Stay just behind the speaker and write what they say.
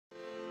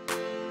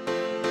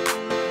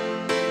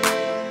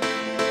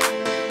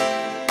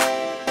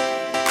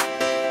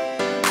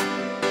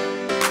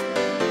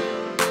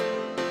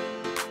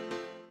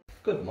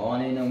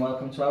morning and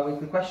welcome to our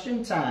weekly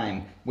question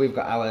time. We've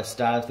got our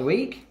star of the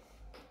week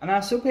and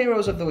our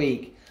superheroes of the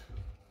week.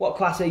 What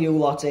class are you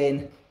lot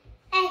in?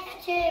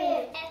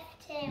 F2.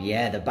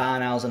 Yeah, the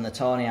Barn Owls and the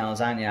Tawny Owls,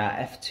 aren't you? Our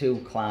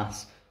F2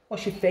 class.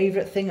 What's your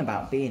favourite thing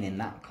about being in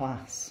that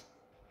class?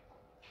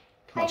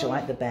 What do you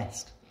like the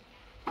best?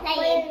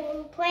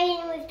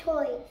 Playing with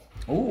toys.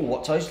 Ooh,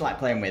 what toys do you like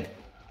playing with?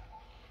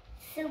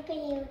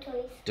 Superhero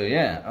toys. Do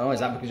you? Oh, is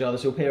that because you're the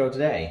superhero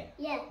today?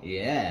 Yeah.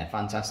 Yeah,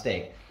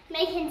 fantastic.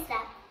 Making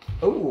stuff.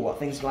 Ooh, what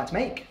things do you like to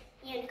make?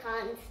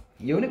 Unicorns.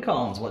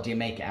 Unicorns. What do you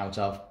make it out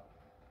of?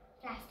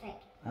 Plastic.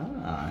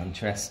 Ah,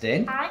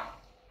 interesting. I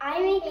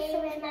make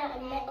something out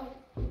of metal.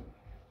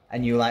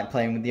 And you like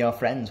playing with your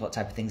friends? What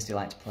type of things do you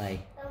like to play?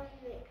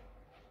 Barbie.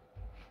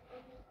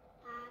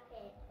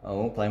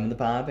 Oh, playing with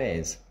the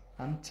Barbies.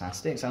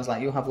 Fantastic. Sounds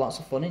like you have lots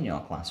of fun in your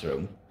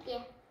classroom.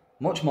 Yeah.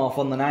 Much more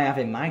fun than I have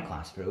in my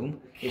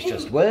classroom. It's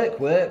just work,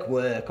 work,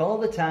 work all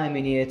the time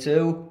in year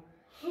 2.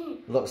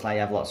 Looks like you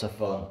have lots of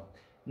fun.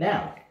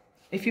 Now,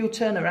 if you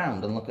turn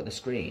around and look at the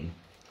screen,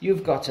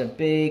 you've got a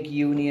big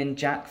Union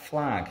Jack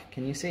flag.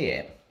 Can you see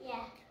it? Yeah.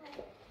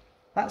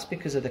 That's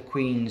because of the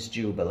Queen's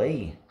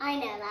Jubilee. I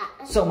know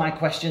that. So my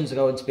questions are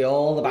going to be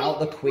all about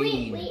the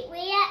Queen. We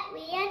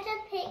had a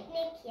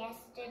picnic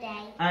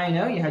yesterday. I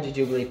know you had your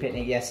Jubilee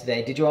picnic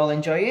yesterday. Did you all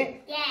enjoy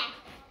it? Yeah.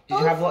 Did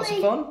you have lots of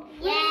fun?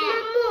 Yeah.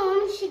 My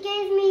mum, she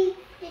gave me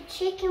the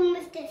chicken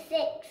with the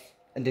sticks.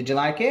 And did you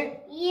like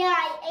it? Yeah,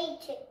 I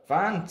ate it.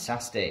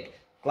 Fantastic.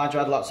 Glad you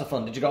had lots of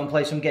fun. Did you go and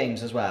play some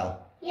games as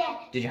well? Yeah.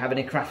 Did you have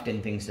any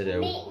crafting things to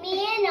do?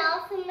 Me and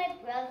Alf and my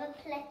brother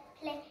played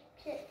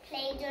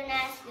on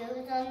our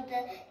schools on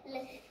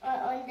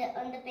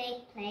the big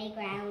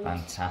playground.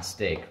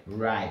 Fantastic.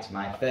 Right,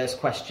 my first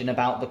question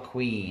about the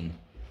Queen.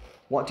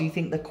 What do you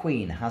think the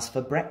Queen has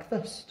for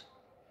breakfast?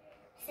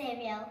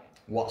 Cereal.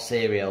 What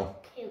cereal?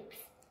 Hoops.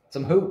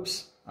 Some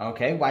hoops.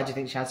 Okay, why do you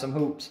think she has some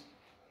hoops?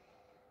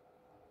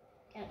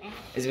 Don't know.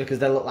 Is it because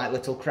they look like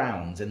little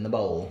crowns in the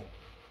bowl?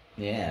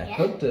 Yeah,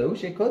 could do.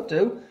 She could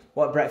do.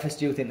 What breakfast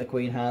do you think the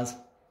Queen has?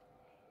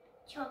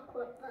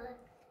 Chocolate bar.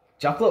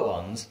 Chocolate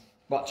ones?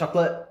 What,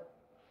 chocolate?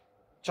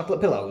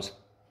 Chocolate pillows?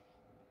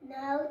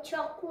 No,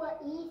 chocolate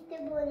Easter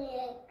bunny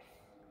eggs.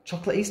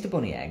 Chocolate Easter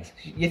bunny eggs?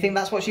 You think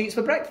that's what she eats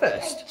for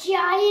breakfast? A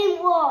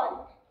giant one.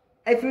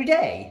 Every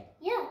day?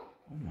 Yeah.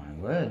 Oh my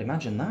word,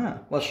 imagine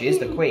that. Well, she is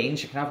the Queen,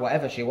 she can have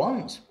whatever she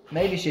wants.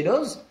 Maybe she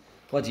does.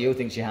 What do you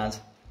think she has?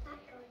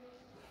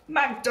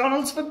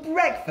 McDonald's for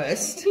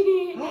breakfast?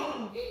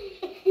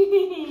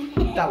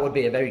 That would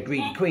be a very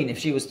greedy Queen if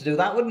she was to do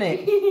that, wouldn't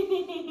it?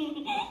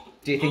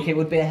 Do you think it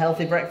would be a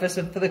healthy breakfast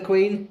for the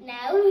Queen?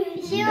 No.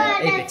 No,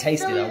 it'd be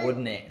tasty though,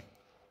 wouldn't it?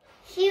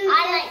 I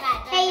like that.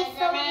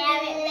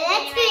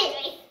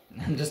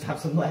 And just have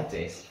some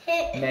lettuce?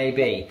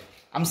 Maybe.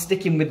 I'm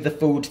sticking with the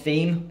food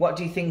theme. What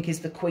do you think is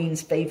the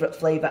Queen's favourite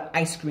flavour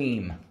ice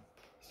cream?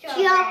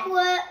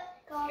 Chocolate.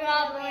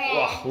 Strawberry.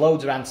 Oh,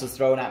 loads of answers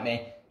thrown at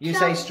me. You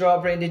say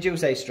strawberry and did you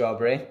say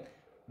strawberry?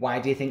 Why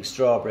do you think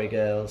strawberry,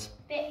 girls?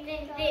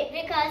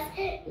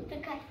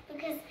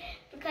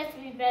 Because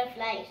we both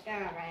like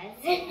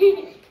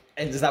strawberries.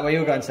 And is that what you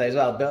were going to say as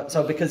well?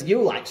 So because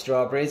you like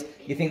strawberries,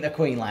 you think the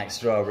Queen likes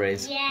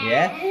strawberries? Yeah.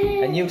 Yeah?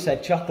 And you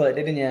said chocolate,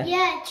 didn't you?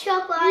 Yeah,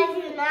 chocolate ice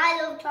cream.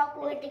 I love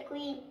chocolate with the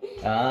Queen.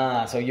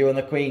 Ah, so you and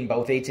the Queen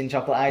both eating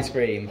chocolate ice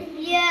cream?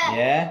 Yeah.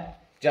 Yeah?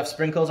 Do you have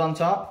sprinkles on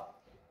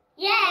top?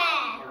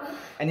 Yeah.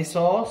 Any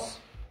sauce?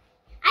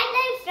 I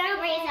love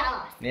strawberry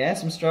sauce. Yeah,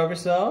 some strawberry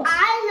sauce?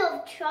 I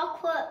love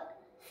chocolate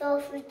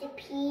sauce with the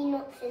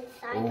peanuts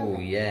inside of Oh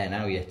it. yeah,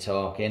 now you're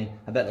talking.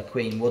 I bet the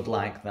Queen would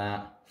like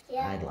that.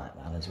 Yeah. I'd like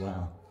that as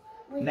well.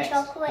 With Next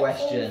chocolate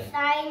question.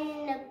 inside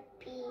the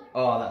pea.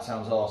 Oh, that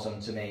sounds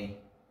awesome to me.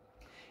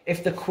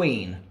 If the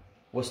Queen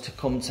was to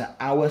come to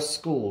our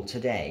school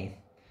today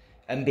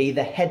and be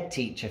the head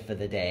teacher for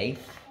the day,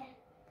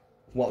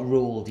 what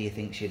rule do you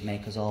think she'd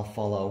make us all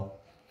follow?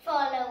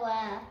 Follow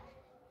her.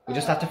 We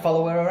just have to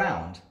follow her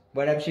around?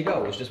 Wherever she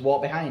goes, just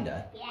walk behind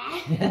her?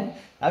 Yeah.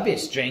 That'd be a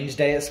strange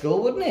day at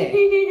school, wouldn't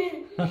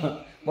it?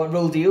 What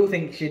rule do you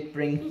think she'd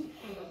bring?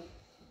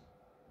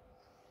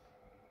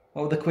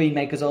 What would the Queen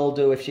make us all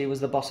do if she was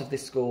the boss of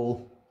this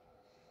school?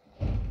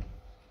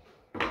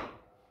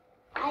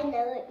 I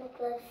know it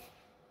because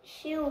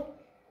she'll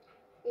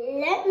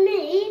let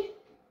me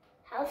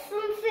have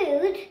some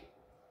food.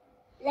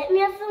 Let me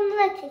have some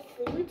lettuce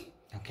food.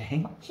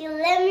 Okay. She'll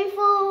let me for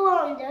a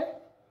wander.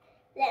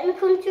 Let me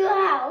come to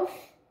her house.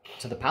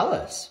 To the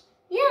palace?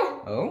 Yeah.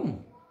 Oh.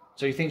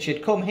 So you think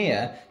she'd come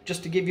here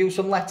just to give you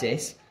some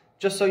lettuce,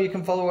 just so you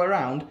can follow her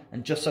around,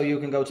 and just so you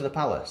can go to the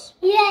palace?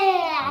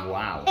 Yeah.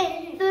 Wow. So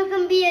I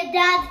can be a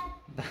dad.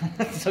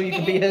 So you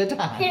can be her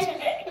dad?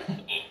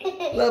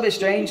 A little bit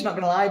strange, not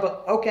going to lie,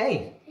 but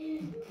okay.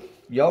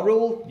 Your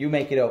rule, you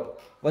make it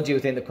up. What do you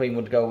think the Queen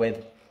would go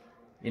with?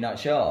 You're not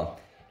sure?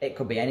 It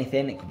could be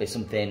anything. It could be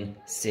something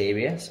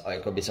serious, or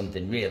it could be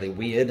something really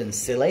weird and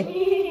silly.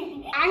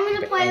 I'm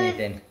going to play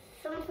anything. with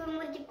something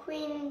with the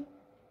Queen,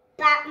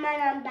 Batman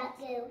and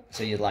Batgirl.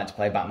 So you'd like to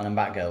play Batman and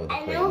Batgirl with the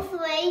And Queen? also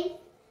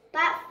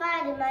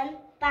Spider-Man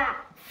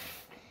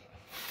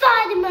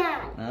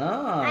Spider-Man.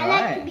 Oh, I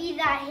like to be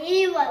that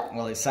hero.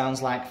 Well, it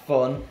sounds like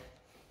fun.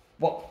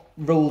 What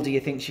rule do you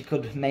think she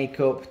could make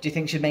up? Do you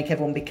think she'd make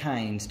everyone be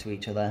kind to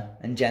each other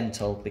and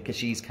gentle because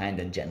she's kind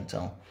and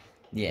gentle?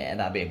 Yeah,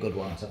 that'd be a good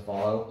one to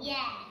follow.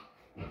 Yeah.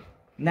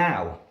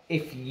 Now,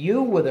 if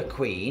you were the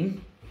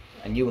queen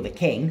and you were the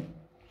king,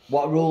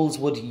 what rules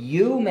would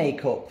you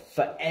make up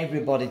for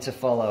everybody to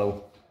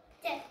follow?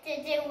 Just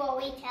to do what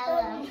we tell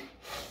them.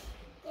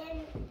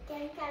 Then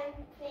can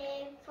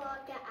pay for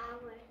the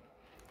hour.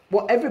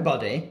 What,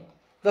 everybody?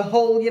 The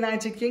whole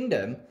United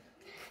Kingdom?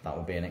 That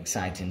would be an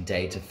exciting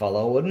day to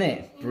follow, wouldn't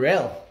it?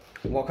 Brill.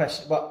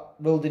 What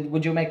rule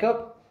would you make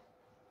up?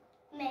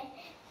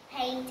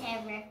 Paint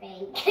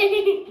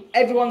everything.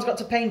 Everyone's got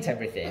to paint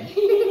everything?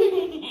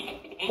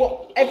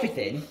 What,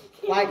 everything?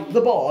 Like the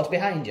board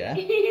behind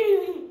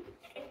you?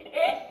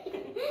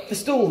 The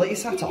stool that you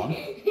sat on?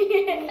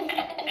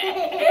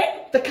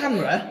 The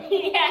camera?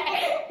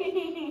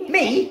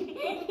 Me?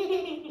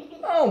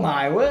 Oh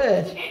my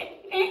word.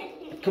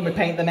 Can we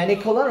paint them any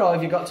colour, or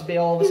have you got to be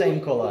all the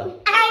same colour?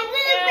 I'm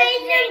gonna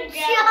paint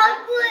them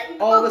chocolate.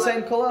 All the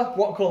same colour?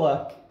 What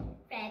colour?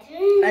 Red.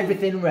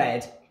 Everything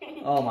red.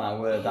 Oh my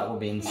word, that would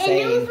be And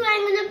insane. also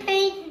I'm gonna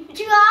paint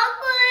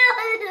chocolate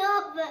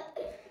all over.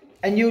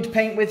 And you'd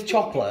paint with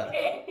chocolate?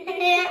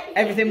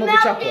 Everything will be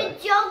chocolate?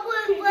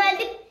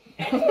 Chocolate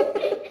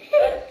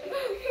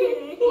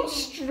What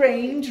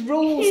strange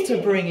rules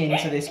to bring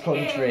into this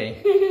country.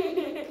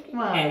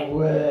 My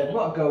word,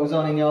 what goes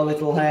on in your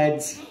little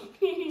heads?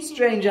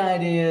 Strange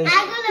ideas.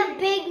 I got a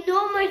big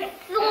normal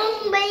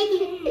song,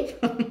 baby.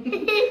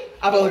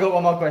 I've only got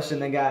one more question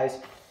then, guys.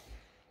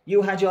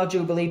 You had your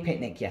Jubilee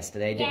picnic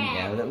yesterday, didn't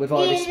you? That we've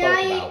already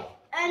spoke about.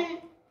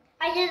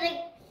 I did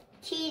a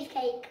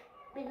cheesecake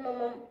with my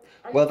mum.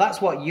 Well, that's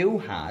what you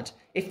had.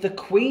 If the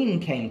Queen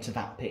came to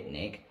that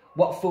picnic,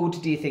 what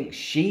food do you think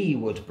she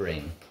would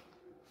bring?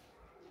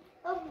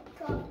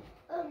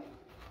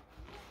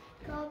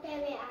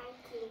 Strawberry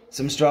ice cream.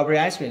 Some strawberry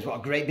ice creams. What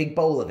a great big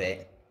bowl of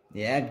it.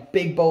 Yeah,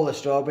 big bowl of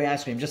strawberry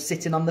ice cream just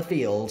sitting on the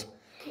field,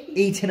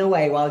 eating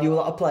away while you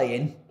lot are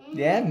playing.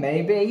 Yeah,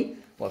 maybe.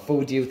 What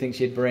food do you think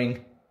she'd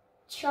bring?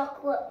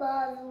 Chocolate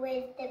bars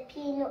with the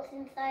peanuts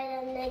inside,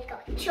 and they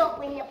got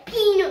chocolate in the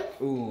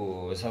peanuts.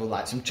 Ooh, so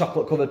like some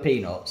chocolate covered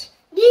peanuts.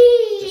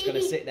 Just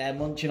gonna sit there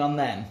munching on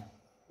them.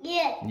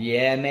 Yeah.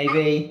 Yeah,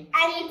 maybe.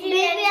 And maybe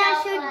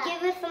I should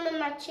give her some of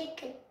my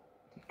chicken.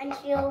 And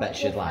she'll I bet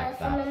she'd give like her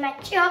some that. of my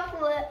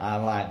chocolate. I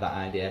like that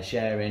idea,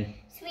 sharing.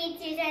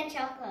 Sweeties and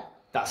chocolate.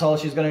 That's all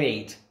she's gonna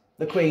eat.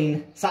 The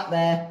Queen sat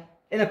there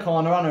in a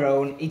corner on her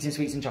own, eating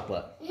sweets and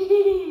chocolate.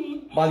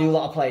 While you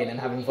lot are playing and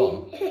having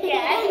fun.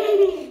 Yeah.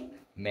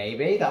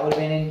 Maybe. That would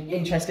have been an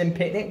interesting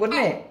picnic, wouldn't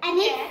it? And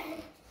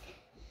if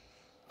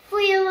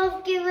we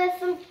will give her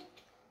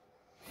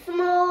some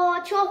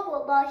more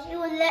chocolate bars, she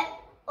will let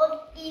us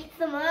eat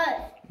some of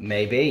hers.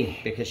 Maybe,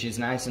 because she's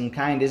nice and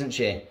kind, isn't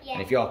she? Yeah.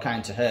 And if you're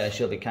kind to her,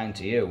 she'll be kind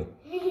to you.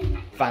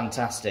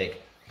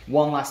 Fantastic.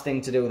 One last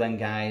thing to do then,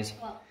 guys.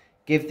 What?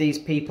 Give these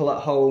people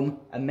at home,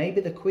 and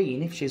maybe the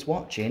Queen, if she's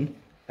watching,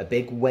 a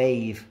big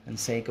wave and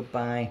say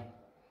goodbye.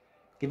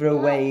 Give her a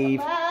wave.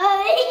 Bye.